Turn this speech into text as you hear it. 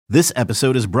This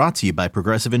episode is brought to you by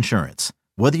Progressive Insurance.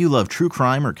 Whether you love true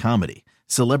crime or comedy,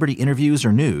 celebrity interviews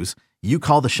or news, you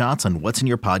call the shots on what's in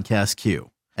your podcast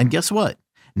queue. And guess what?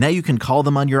 Now you can call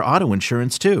them on your auto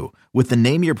insurance too with the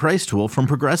Name Your Price tool from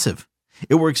Progressive.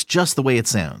 It works just the way it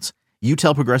sounds. You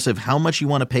tell Progressive how much you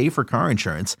want to pay for car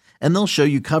insurance, and they'll show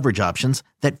you coverage options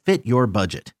that fit your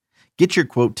budget. Get your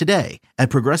quote today at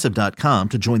Progressive.com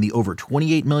to join the over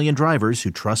 28 million drivers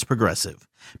who trust Progressive.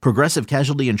 Progressive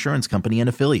Casualty Insurance Company and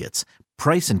Affiliates.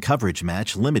 Price and coverage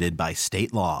match limited by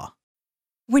state law.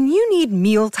 When you need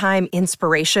mealtime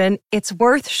inspiration, it's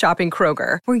worth shopping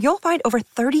Kroger, where you'll find over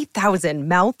 30,000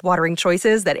 mouth-watering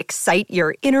choices that excite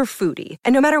your inner foodie.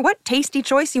 And no matter what tasty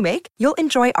choice you make, you'll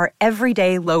enjoy our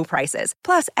everyday low prices,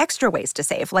 plus extra ways to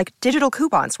save, like digital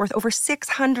coupons worth over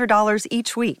 $600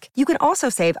 each week. You can also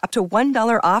save up to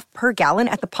 $1 off per gallon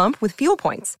at the pump with fuel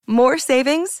points. More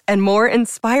savings and more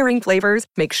inspiring flavors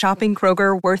make shopping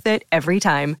Kroger worth it every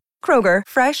time. Kroger,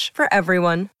 fresh for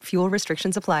everyone. Fuel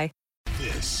restrictions apply.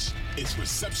 This is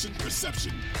Reception,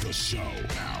 the show.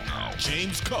 Now,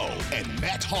 James Cole and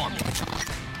Matt Harmon.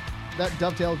 That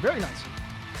dovetails very nice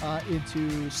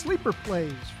into sleeper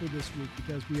plays for this week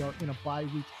because we are in a bye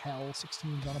week hell. 6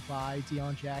 teams on a bye.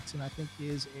 Deion Jackson, I think,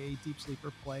 is a deep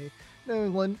sleeper play. New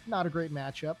England, not a great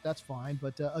matchup. That's fine.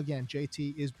 But again,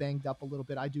 JT is banged up a little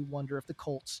bit. I do wonder if the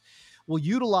Colts will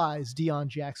utilize Deion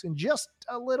Jackson just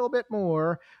a little bit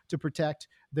more to protect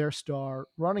their star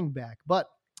running back. But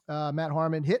Matt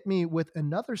Harmon, hit me with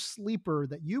another sleeper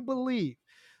that you believe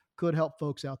could help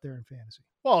folks out there in fantasy.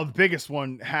 Well, the biggest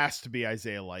one has to be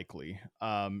Isaiah Likely,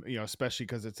 especially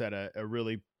because it's at a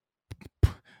really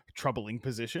troubling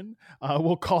position.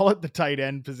 We'll call it the tight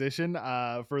end position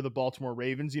for the Baltimore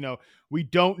Ravens. We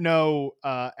don't know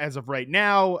as of right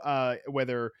now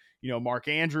whether, Mark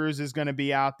Andrews is going to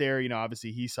be out there.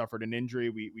 Obviously he suffered an injury.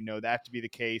 We know that to be the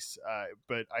case.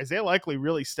 But Isaiah Likely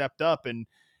really stepped up, and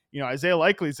Isaiah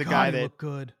Likely is a guy that looked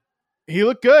good. He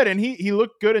looked good, and he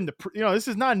looked good in the this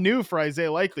is not new for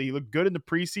Isaiah Likely. He looked good in the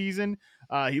preseason.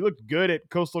 He looked good at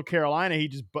Coastal Carolina. He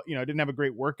just didn't have a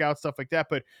great workout, stuff like that.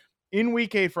 But in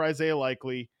week 8 for Isaiah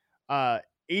Likely,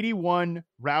 81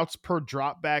 routes per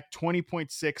drop back,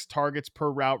 20.6 targets per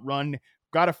route run,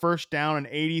 got a first down on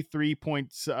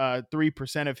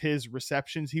 83.3% of his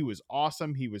receptions. He was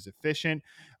awesome. He was efficient.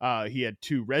 He had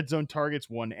 2 red zone targets,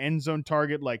 1 end zone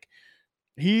target.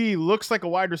 He looks like a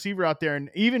wide receiver out there. And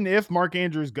even if Mark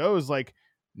Andrews goes,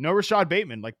 no Rashad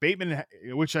Bateman, Bateman,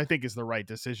 which I think is the right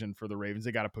decision for the Ravens.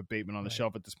 They got to put Bateman on the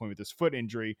shelf at this point with this foot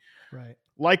injury. Right.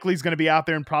 Likely he's going to be out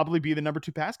there and probably be the number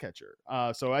 2 pass catcher.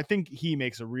 So I think he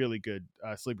makes a really good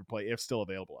sleeper play if still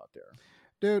available out there.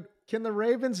 Dude, can the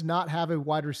Ravens not have a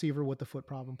wide receiver with the foot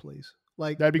problem, please?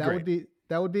 That'd be great.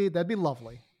 That'd be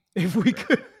lovely. If we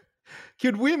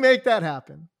could we make that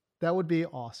happen? That would be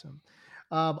awesome.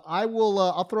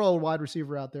 I'll throw a wide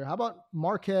receiver out there. How about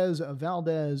Marquez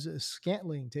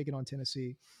Valdez-Scantling taking on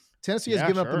Tennessee? Tennessee has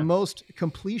given up the most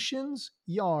completions,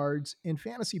 yards, and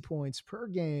fantasy points per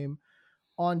game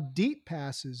on deep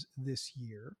passes this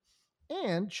year.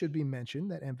 And should be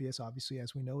mentioned that MVS, obviously,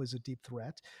 as we know, is a deep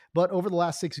threat. But over the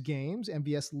last 6 games,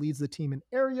 MVS leads the team in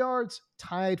air yards,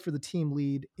 tied for the team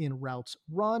lead in routes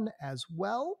run as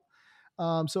well.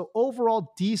 So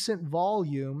overall, decent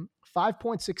volume,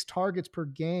 5.6 targets per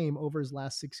game over his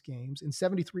last 6 games and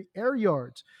 73 air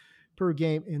yards per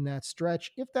game in that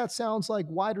stretch. If that sounds like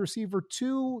wide receiver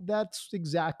 2, that's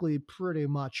exactly pretty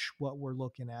much what we're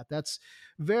looking at. That's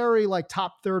very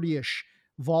top 30-ish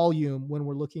volume when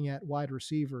we're looking at wide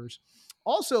receivers.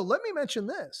 Also, let me mention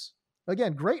this.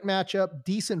 Again, great matchup,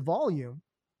 decent volume.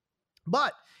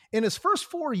 But in his first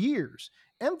 4 years,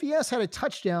 MVS had a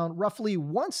touchdown roughly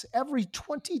once every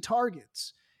 20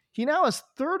 targets. He now has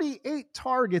 38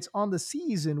 targets on the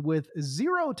season with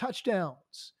 0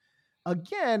 touchdowns.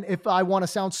 Again, if I want to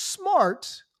sound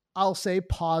smart, I'll say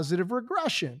positive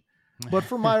regression. But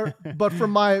for my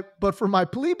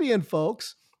plebeian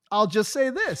folks, I'll just say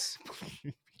this.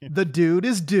 The dude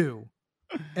is due.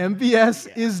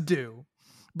 MVS is due.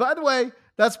 By the way,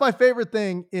 that's my favorite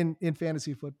thing in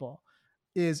fantasy football.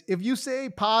 Is if you say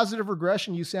positive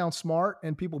regression, you sound smart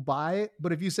and people buy it.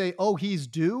 But if you say, oh, he's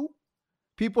due,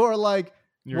 people are like,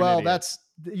 you're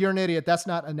an idiot. That's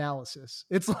not analysis.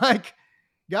 It's like,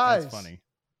 guys, that's funny.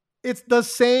 It's the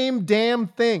same damn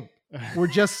thing. We're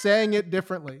just saying it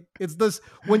differently. It's this,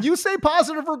 when you say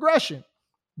positive regression,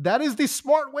 that is the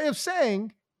smart way of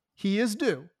saying he is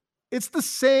due. It's the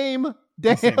same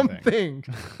damn thing.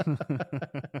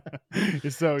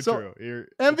 It's so true.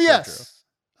 MVS. So true.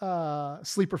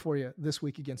 Sleeper for you this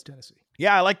week against Tennessee.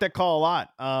 Yeah, I like that call a lot.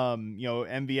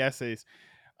 MVS is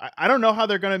I don't know how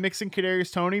they're going to mix in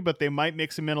Kadarius Toney, but they might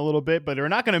mix him in a little bit, but they're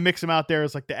not going to mix him out there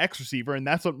as like the X receiver. And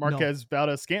that's what Marquez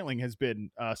Valdes-Scantling has been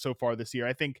so far this year.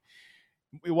 I think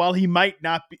while he might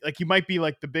not be like, he might be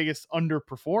like the biggest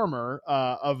underperformer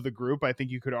of the group. I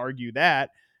think you could argue that,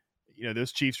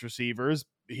 those Chiefs receivers,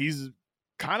 he's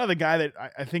kind of the guy that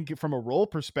I think from a role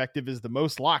perspective is the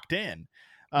most locked in.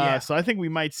 So I think we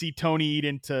might see Toney eat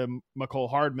into Mecole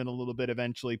Hardman a little bit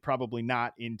eventually, probably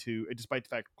not into, despite the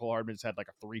fact Mecole Hardman has had like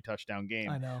a 3-touchdown game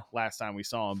last time we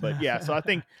saw him. But yeah, so I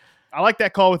think I like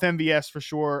that call with MVS for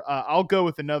sure. I'll go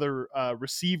with another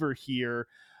receiver here.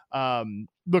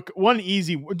 Look,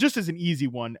 just as an easy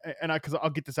one, and because I'll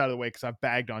get this out of the way because I've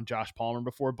bagged on Josh Palmer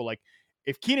before, but like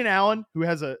if Keenan Allen, who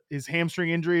has his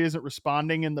hamstring injury, isn't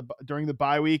responding during the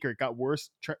bye week, or it got worse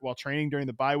while training during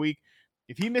the bye week,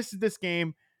 if he misses this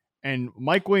game and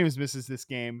Mike Williams misses this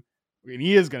game, and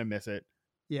he is going to miss it,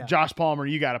 Josh Palmer,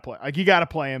 you got to play. Like, you got to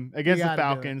play him against the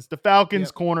Falcons. The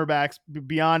Falcons cornerbacks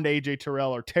beyond AJ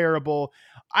Terrell are terrible.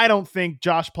 I don't think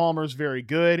Josh Palmer is very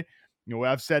good.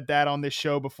 I've said that on this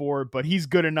show before, but he's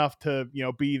good enough to,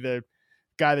 be the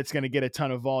guy that's going to get a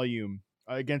ton of volume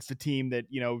against a team that,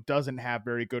 doesn't have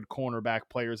very good cornerback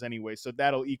players anyway. So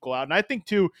that'll equal out. And I think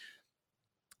too,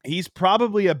 he's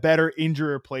probably a better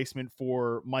injury replacement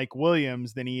for Mike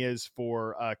Williams than he is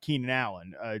for Keenan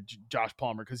Allen, Josh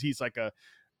Palmer, because he's like a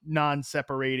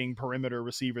non-separating perimeter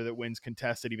receiver that wins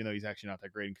contested, even though he's actually not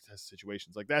that great in contested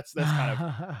situations. Like that's kind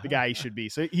of the guy he should be.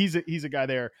 So he's a guy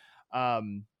there.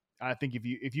 I think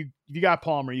if you got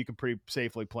Palmer, you can pretty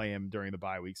safely play him during the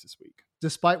bye weeks this week.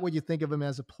 Despite what you think of him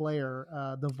as a player,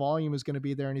 the volume is going to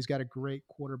be there, and he's got a great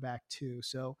quarterback too.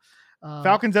 So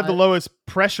Falcons have the lowest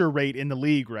pressure rate in the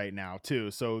league right now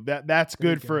too. So that's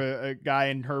good for a guy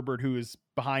in Herbert who is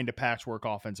behind a patchwork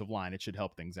offensive line. It should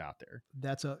help things out there.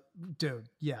 That's dude.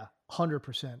 Yeah.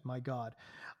 100%. My God.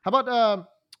 How about,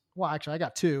 well, actually I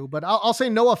got two, but I'll say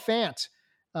Noah Fant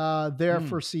there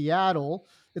for Seattle.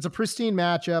 It's a pristine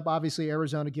matchup. Obviously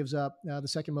Arizona gives up the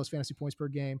second most fantasy points per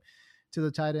game to the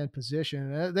tight end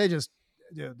position.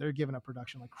 They're giving up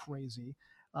production like crazy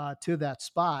to that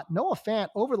spot. Noah Fant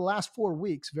over the last 4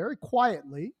 weeks, very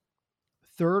quietly,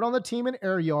 third on the team in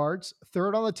air yards,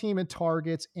 third on the team in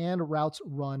targets and routes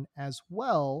run as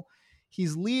well.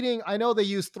 He's leading. I know they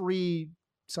use 3,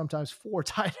 sometimes 4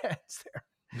 tight ends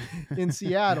there in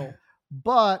Seattle,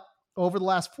 but over the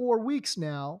last 4 weeks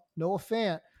now, Noah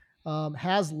Fant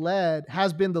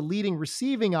has been the leading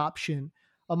receiving option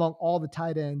among all the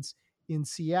tight ends in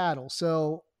Seattle.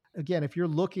 So again, if you're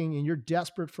looking and you're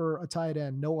desperate for a tight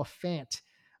end, Noah Fant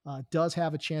does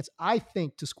have a chance, I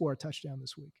think, to score a touchdown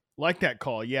this week. Like that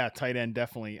call. Yeah. Tight end.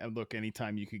 Definitely. Look,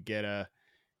 anytime you can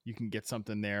get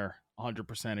something there.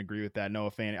 100% agree with that. Noah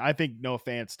Fant. I think Noah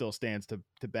Fant still stands to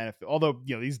benefit. Although,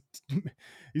 these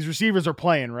receivers are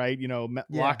playing, right?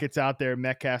 Lockett's out there,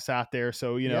 Metcalf's out there.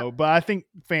 So, but I think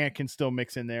Fant can still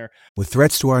mix in there. With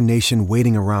threats to our nation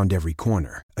waiting around every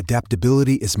corner,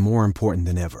 adaptability is more important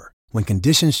than ever. When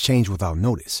conditions change without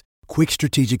notice, quick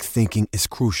strategic thinking is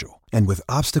crucial. And with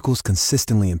obstacles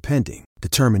consistently impending,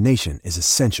 determination is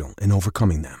essential in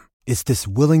overcoming them. It's this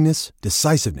willingness,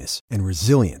 decisiveness, and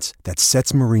resilience that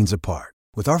sets Marines apart.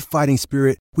 With our fighting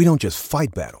spirit, we don't just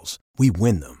fight battles, we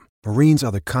win them. Marines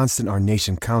are the constant our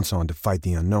nation counts on to fight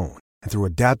the unknown. And through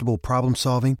adaptable problem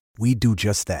solving, we do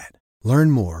just that. Learn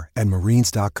more at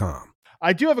marines.com.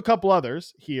 I do have a couple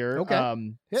others here.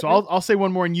 Okay. So I'll say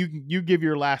one more and you give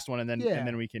your last one and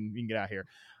then we can get out here.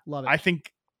 Love it.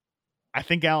 I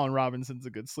think Allen Robinson's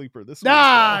a good sleeper this week.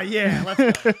 Yeah.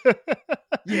 Let's go.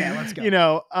 Yeah, let's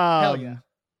go. Hell yeah.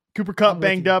 Cooper Kupp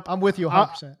banged up. I'm with you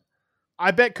 100%.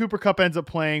 I bet Cooper Kupp ends up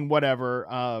playing whatever.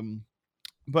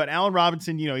 But Allen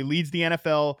Robinson, he leads the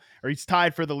NFL, or he's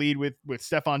tied for the lead with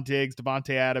Stephon Diggs,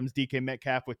 Devontae Adams, DK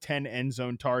Metcalf with 10 end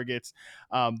zone targets.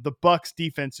 The Bucs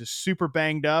defense is super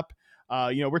banged up.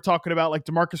 We're talking about like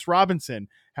Demarcus Robinson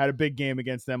had a big game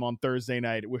against them on Thursday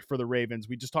night for the Ravens.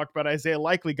 We just talked about Isaiah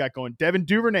Likely got going. Devin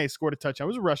Duvernay scored a touchdown. It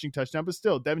was a rushing touchdown, but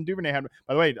still, Devin Duvernay had.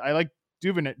 By the way, I like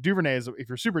Duvernay if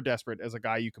you're super desperate as a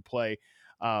guy you could play.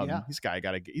 He's a guy I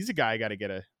got to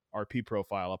get a RP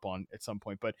profile up on at some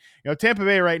point. But Tampa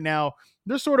Bay right now,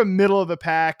 they're sort of middle of the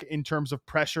pack in terms of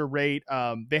pressure rate.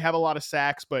 They have a lot of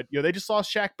sacks, but they just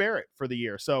lost Shaq Barrett for the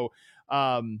year. So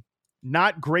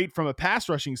not great from a pass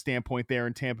rushing standpoint there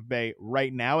in Tampa Bay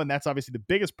right now. And that's obviously the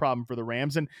biggest problem for the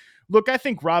Rams. And look, I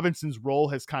think Robinson's role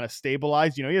has kind of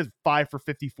stabilized. He has 5 for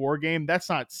 54 game. That's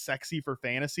not sexy for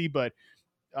fantasy, but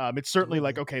it's certainly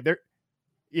like, okay,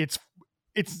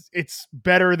 it's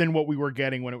better than what we were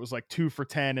getting when it was like 2 for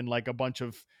 10 and like a bunch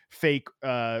of fake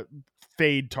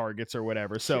fade targets or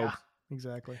whatever. So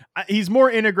exactly. He's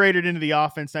more integrated into the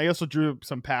offense. Now, he also drew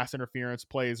some pass interference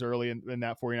plays early in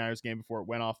that 49ers game before it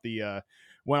went off the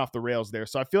rails there.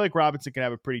 So I feel like Robinson can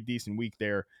have a pretty decent week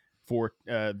there for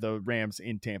the Rams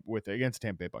in Tampa against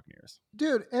Tampa Bay Buccaneers.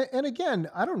 Dude, and again,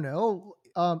 I don't know.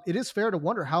 It is fair to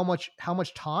wonder how much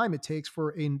time it takes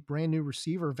for a brand new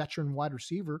receiver, veteran wide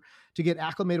receiver, to get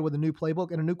acclimated with a new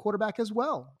playbook and a new quarterback as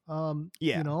well.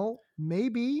 You know,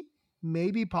 maybe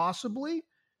possibly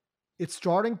it's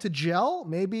starting to gel.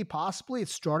 Maybe possibly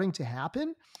it's starting to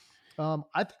happen. I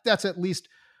think that's at least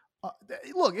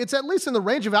look, it's at least in the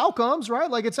range of outcomes, right?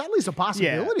 Like it's at least a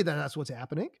possibility that that's what's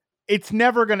happening. It's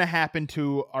never going to happen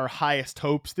to our highest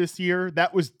hopes this year.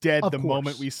 That was dead Of the course.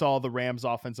 moment we saw the Rams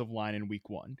offensive line in week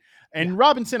 1. And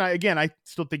Robinson, I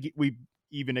still think we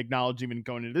even acknowledge even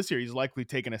going into this year, he's likely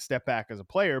taken a step back as a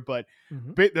player, but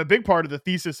the big part of the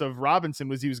thesis of Robinson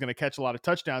was he was going to catch a lot of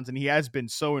touchdowns, and he has been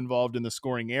so involved in the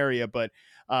scoring area, but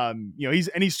you know,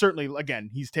 he's certainly, again,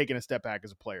 he's taken a step back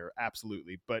as a player.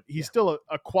 Absolutely. But he's still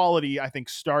a quality, I think,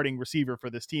 starting receiver for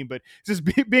this team, but just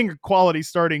being a quality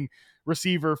starting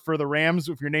receiver for the Rams,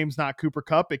 if your name's not Cooper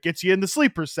Kupp, it gets you in the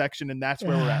sleepers section, and that's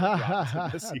where we're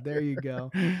at. There you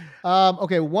go.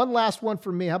 Okay, one last one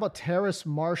for me. How about Terrace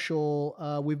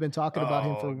Marshall? We've been talking about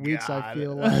him for weeks. God. I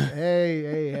feel like,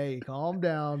 hey, calm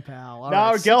down, pal. All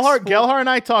No, right, Gelhar and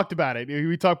I talked about it.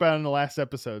 We talked about it in the last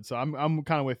episode, so I'm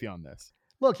kind of with you on this.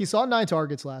 Look, he saw 9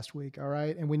 targets last week. All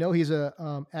right, and we know he's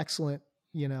a excellent,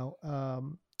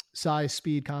 size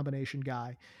speed combination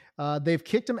guy. They've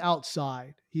kicked him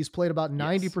outside. He's played about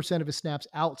 90% of his snaps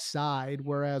outside,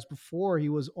 whereas before he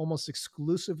was almost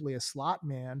exclusively a slot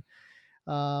man.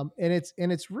 And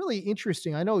it's really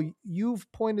interesting. I know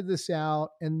you've pointed this out,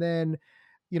 and then,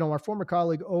 our former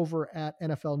colleague over at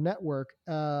NFL Network,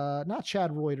 not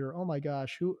Chad Reuter. Oh my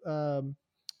gosh.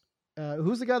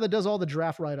 Who's the guy that does all the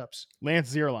draft write-ups?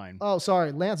 Lance Zierlein. Oh,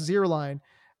 sorry. Lance Zierlein.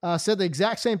 Said the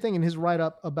exact same thing in his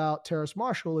write-up about Terrace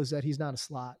Marshall, is that he's not a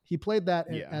slot. He played that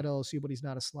at LSU, but he's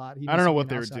not a slot. I don't know what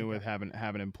they were doing with having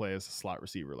him play as a slot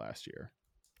receiver last year.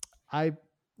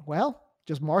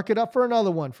 Just mark it up for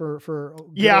another one for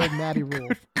old Matty Rule.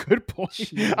 Good point.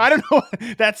 Jeez. I don't know.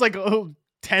 That's like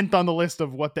 10th on the list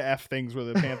of what the F things were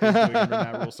the Panthers doing under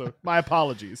Matt Rule. So my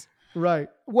apologies. Right.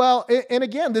 Well, and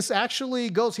again, this actually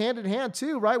goes hand in hand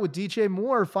too, right? With DJ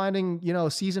Moore finding,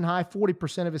 season high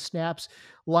 40% of his snaps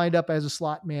lined up as a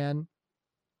slot man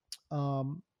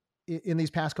in these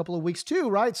past couple of weeks too,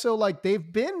 right? So like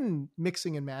they've been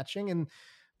mixing and matching, and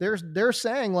they're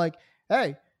saying like,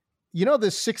 hey,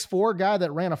 this 6'4" guy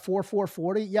that ran a 4.4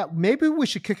 40, yeah, maybe we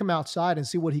should kick him outside and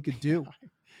see what he could do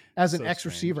as an X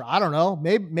receiver. I don't know.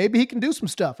 Maybe he can do some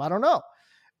stuff. I don't know.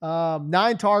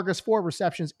 9 targets, 4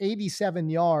 receptions, 87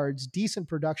 yards, decent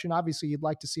production. Obviously, you'd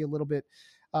like to see a little bit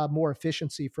more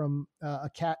efficiency from a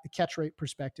catch rate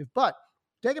perspective. But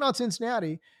taking on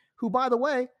Cincinnati, who, by the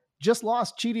way, just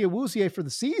lost Chidi Awuzie for the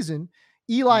season.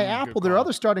 Eli Apple, their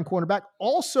other starting cornerback,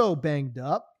 also banged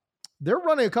up. They're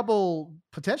running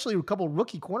potentially a couple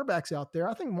rookie cornerbacks out there.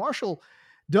 I think Marshall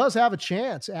does have a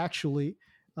chance, actually,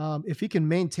 if he can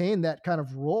maintain that kind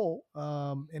of role.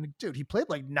 And dude, he played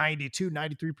like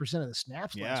 93% of the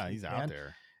snaps last week. He's out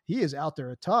there. He is out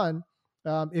there a ton.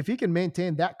 If he can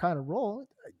maintain that kind of role,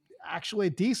 actually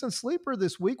a decent sleeper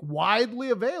this week,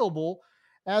 widely available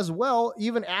as well,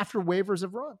 even after waivers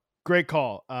have run. Great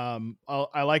call.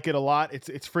 I like it a lot.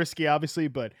 It's frisky, obviously,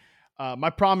 but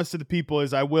my promise to the people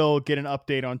is I will get an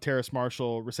update on Terrace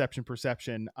Marshall reception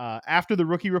perception after the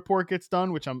rookie report gets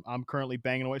done, which I'm currently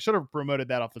banging away. Should have promoted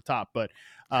that off the top, but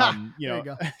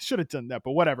should have done that.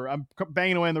 But whatever. I'm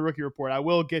banging away on the rookie report. I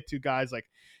will get to guys like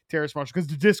Terrace Marshall, because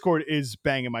the Discord is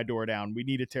banging my door down. We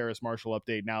need a Terrace Marshall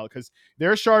update now, because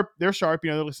they're sharp. They're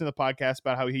listening to the podcast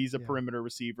about how he's a perimeter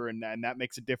receiver, and that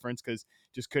makes a difference because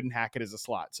just couldn't hack it as a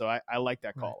slot. So I like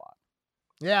that call a lot.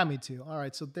 Yeah, me too. All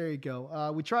right, so there you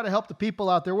go. We try to help the people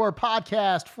out there. We're a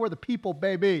podcast for the people,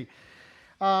 baby.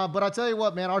 But I'll tell you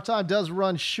what, man, our time does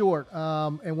run short.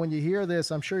 And when you hear this,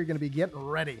 I'm sure you're going to be getting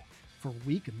ready for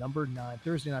week number 9.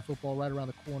 Thursday Night Football right around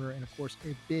the corner. And, of course,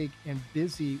 a big and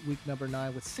busy week number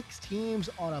 9 with 6 teams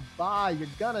on a bye. You're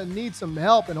going to need some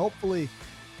help, and hopefully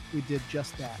we did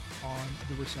just that on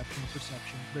the Reception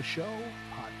Perception, the show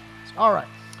podcast. All right.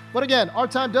 But again, our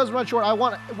time does run short. I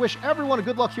want to wish everyone a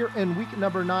good luck here in week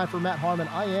number 9. For Matt Harmon,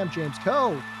 I am James Coe.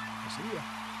 We'll see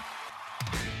you.